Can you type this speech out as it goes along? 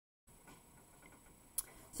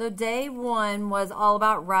So day 1 was all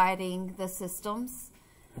about writing the systems.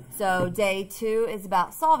 So day 2 is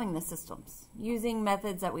about solving the systems using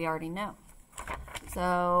methods that we already know.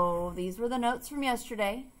 So these were the notes from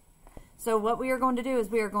yesterday. So what we are going to do is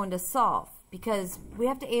we are going to solve, because we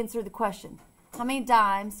have to answer the question. How many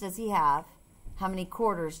dimes does he have? How many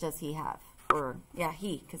quarters does he have? Or, yeah,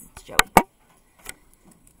 he, because it's Joey.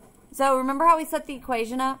 So remember how we set the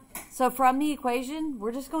equation up? So from the equation,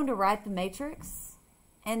 we're just going to write the matrix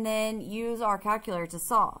and then use our calculator to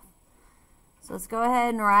solve. So let's go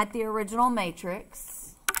ahead and write the original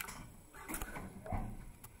matrix.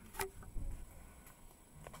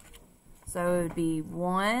 So it would be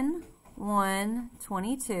 1, 1,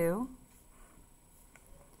 22.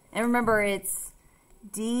 And remember, it's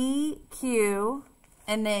DQ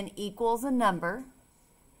and then equals a number.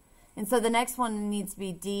 And so the next one needs to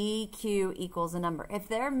be DQ equals a number. If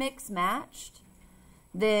they're mixed matched,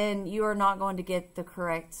 then you are not going to get the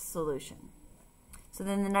correct solution. So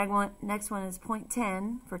then the next one is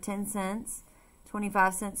 0.10 for 10 cents,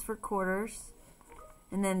 25 cents for quarters,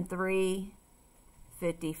 and then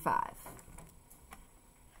 3.55.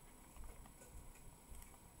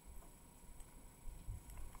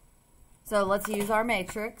 So let's use our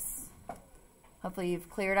matrix. Hopefully you've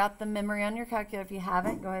cleared out the memory on your calculator. If you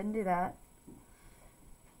haven't, go ahead and do that.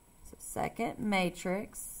 So second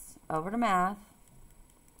matrix, over to math,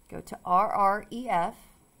 go to RREF,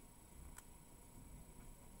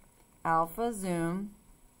 alpha zoom,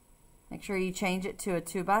 make sure you change it to a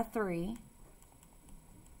 2x3,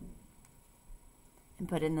 and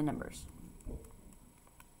put in the numbers.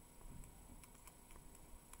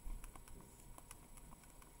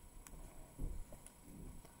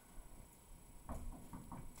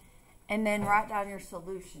 And then write down your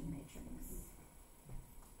solution matrix.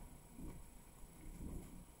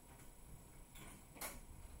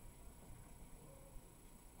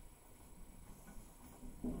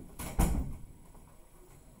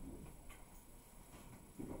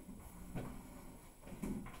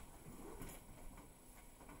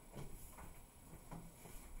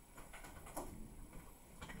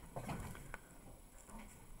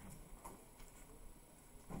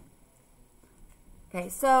 Okay,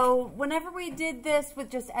 so whenever we did this with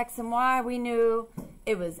just x and y, we knew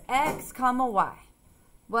it was x comma y.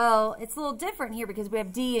 Well, it's a little different here because we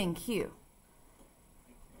have d and q.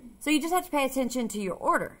 So you just have to pay attention to your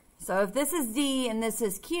order. So if this is d and this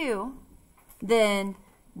is q, then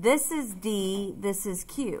this is d, this is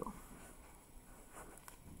q.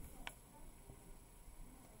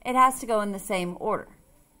 It has to go in the same order,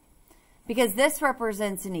 because this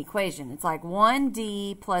represents an equation. It's like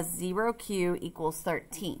 1d plus 0q equals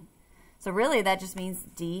 13. So really that just means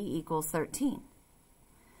d equals 13.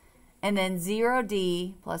 And then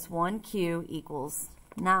 0d plus 1q equals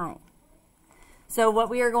 9. So what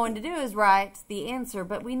we are going to do is write the answer,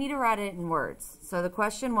 but we need to write it in words. So the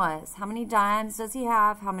question was, how many dimes does he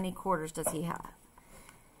have? How many quarters does he have?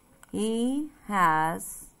 He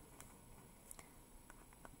has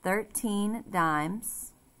 13 dimes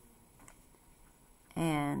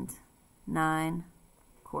and 9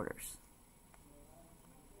 quarters.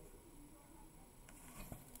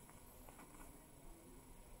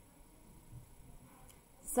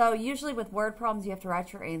 So usually with word problems you have to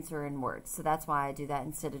write your answer in words. So that's why I do that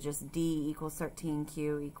instead of just D equals 13,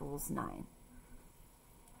 Q equals 9.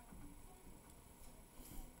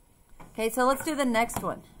 Okay, so let's do the next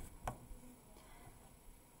one.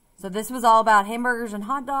 So this was all about hamburgers and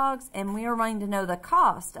hot dogs, and we are wanting to know the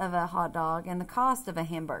cost of a hot dog and the cost of a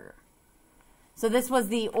hamburger. So this was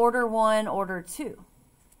the order 1, order 2.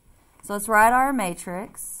 So let's write our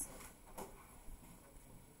matrix.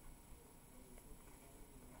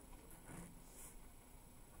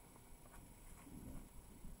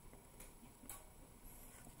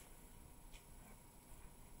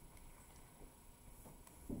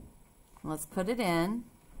 Let's put it in.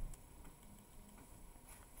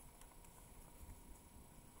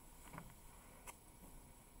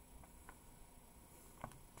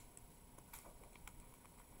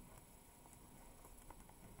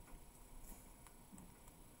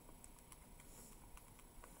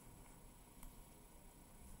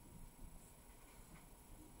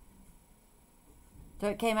 So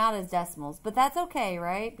it came out as decimals, but that's okay,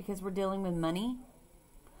 right? Because we're dealing with money.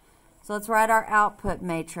 So let's write our output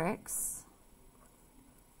matrix.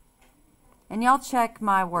 And y'all check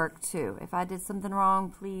my work too. If I did something wrong,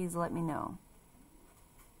 please let me know.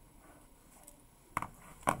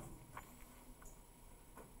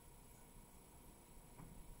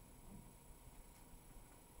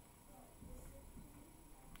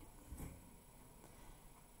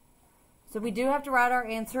 So we do have to write our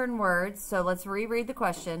answer in words. So let's reread the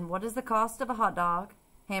question. What is the cost of a hot dog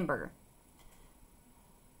hamburger?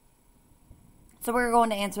 So we're going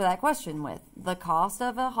to answer that question with the cost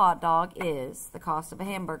of a hot dog is, the cost of a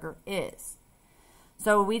hamburger is.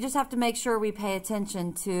 So we just have to make sure we pay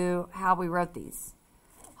attention to how we wrote these.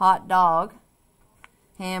 Hot dog,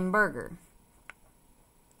 hamburger.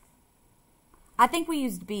 I think we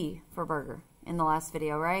used B for burger in the last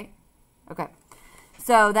video, right? Okay.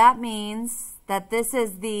 So that means that this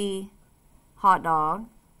is the hot dog.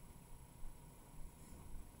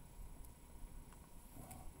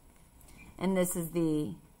 And this is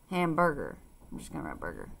the hamburger. I'm just going to write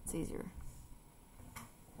burger. It's easier.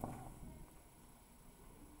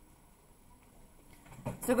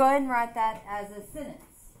 So go ahead and write that as a sentence.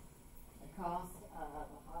 The cost of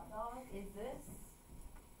a hot dog is this.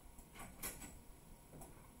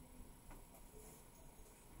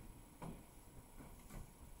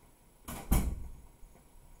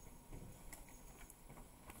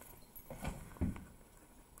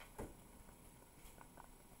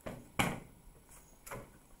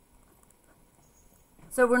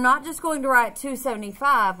 So we're not just going to write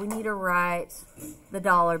 $2.75, we need to write the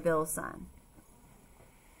dollar bill sign.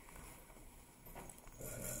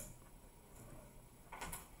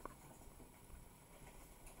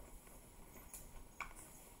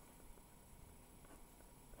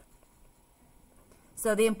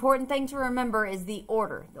 So the important thing to remember is the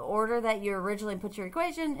order. The order that you originally put your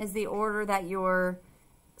equation is the order that your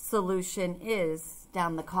solution is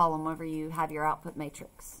down the column whenever you have your output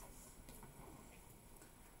matrix.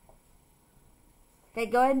 Okay,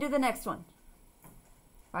 go ahead and do the next one.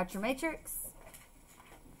 Write your matrix,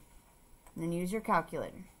 and then use your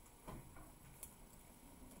calculator.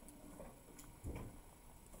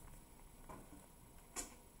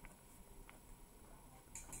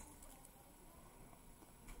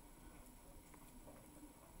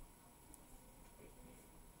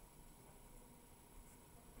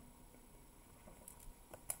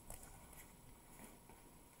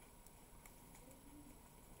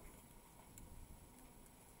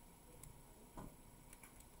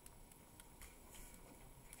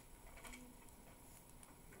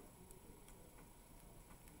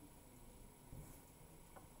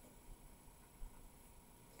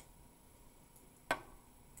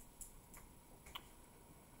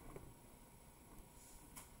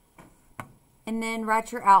 And then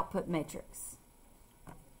write your output matrix.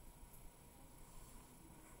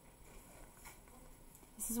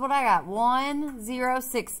 This is what I got. 1, 0,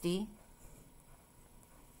 60,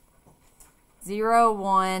 0,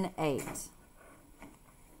 1, 8.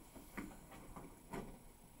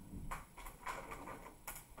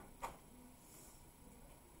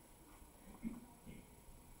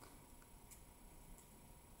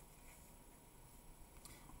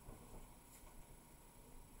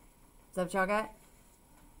 Is that what y'all got?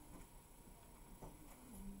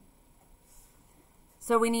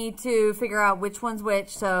 So we need to figure out which one's which.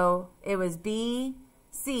 So it was B,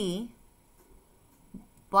 C,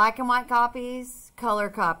 black and white copies, color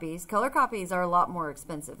copies. Color copies are a lot more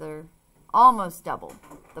expensive. They're almost double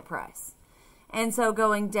the price. And so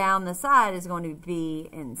going down the side is going to be B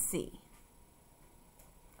and C.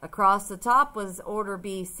 Across the top was order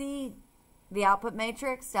BC. The output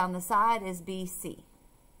matrix down the side is BC.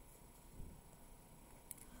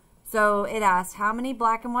 So it asked how many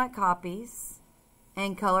black and white copies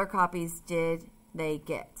and color copies did they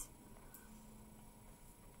get?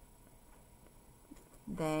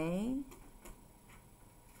 They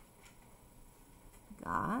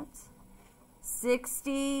got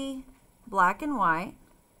 60 black and white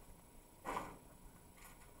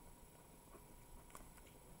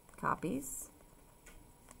copies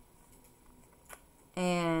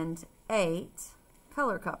and 8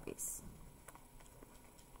 color copies.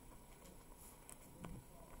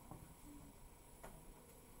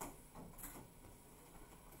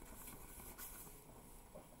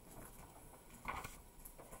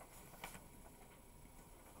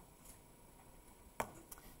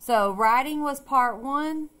 So writing was part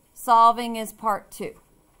 1, solving is part 2.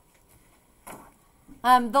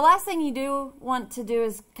 The last thing you do want to do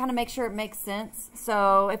is kind of make sure it makes sense.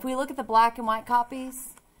 So if we look at the black and white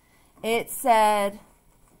copies, it said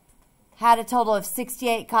had a total of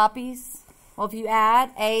 68 copies. Well, if you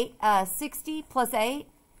add 60 plus 8,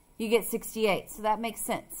 you get 68. So that makes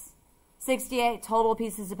sense. 68 total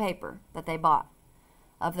pieces of paper that they bought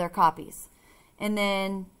of their copies. And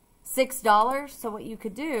then $6. So what you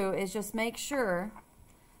could do is just make sure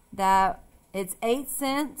that it's 8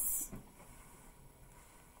 cents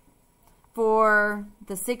for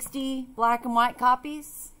the 60 black and white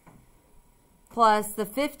copies plus the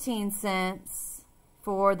 15 cents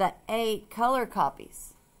for the 8 color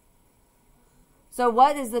copies. So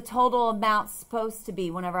what is the total amount supposed to be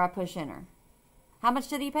whenever I push enter? How much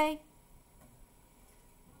did he pay?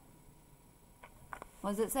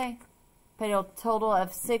 What does it say? Paid a total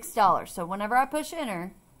of $6. So whenever I push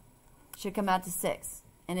enter, it should come out to 6.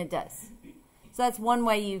 And it does. So that's one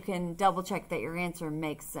way you can double check that your answer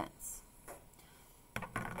makes sense.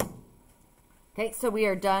 Okay, so we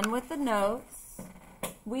are done with the notes.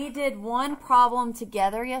 We did one problem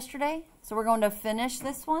together yesterday. So we're going to finish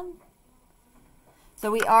this one. So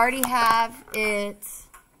we already have it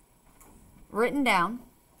written down.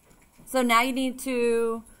 So now you need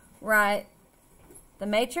to write the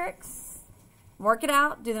matrix, work it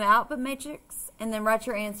out, do the output matrix, and then write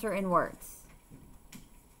your answer in words.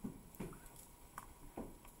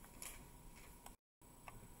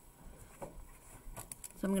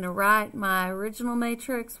 So I'm going to write my original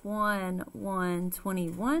matrix, 1, 1,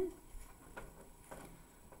 21,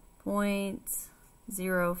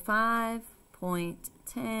 0.05,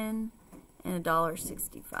 0.10, and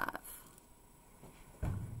 $1.65.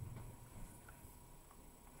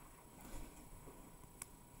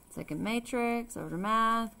 Second matrix, over to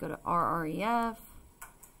math, go to RREF,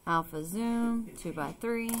 alpha zoom, 2 by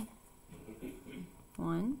 3, 1,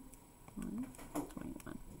 1,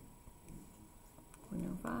 21,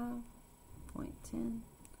 0.05, 0.10,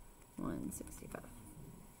 165.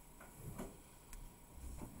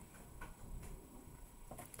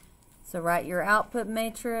 So write your output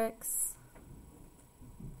matrix.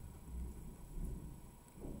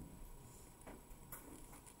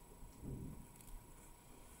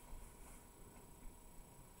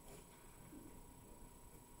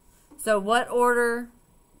 So what order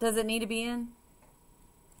does it need to be in?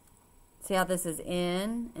 See how this is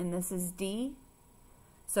N and this is D?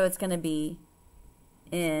 So it's going to be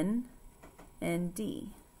N and D.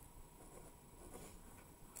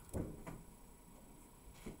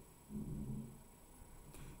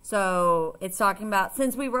 So it's talking about,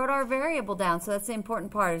 since we wrote our variable down, so that's the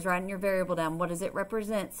important part, is writing your variable down. What does it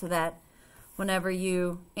represent, so that whenever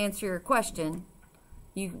you answer your question,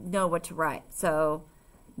 you know what to write. So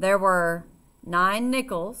there were 9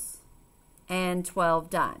 nickels and 12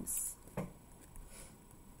 dimes.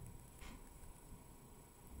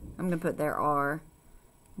 I'm going to put there are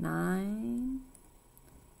 9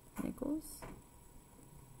 nickels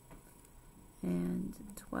and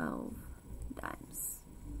 12 dimes.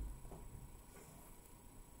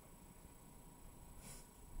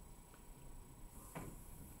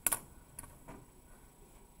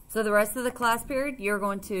 So the rest of the class period, you're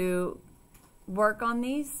going to work on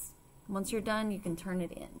these. Once you're done, you can turn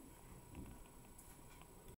it in.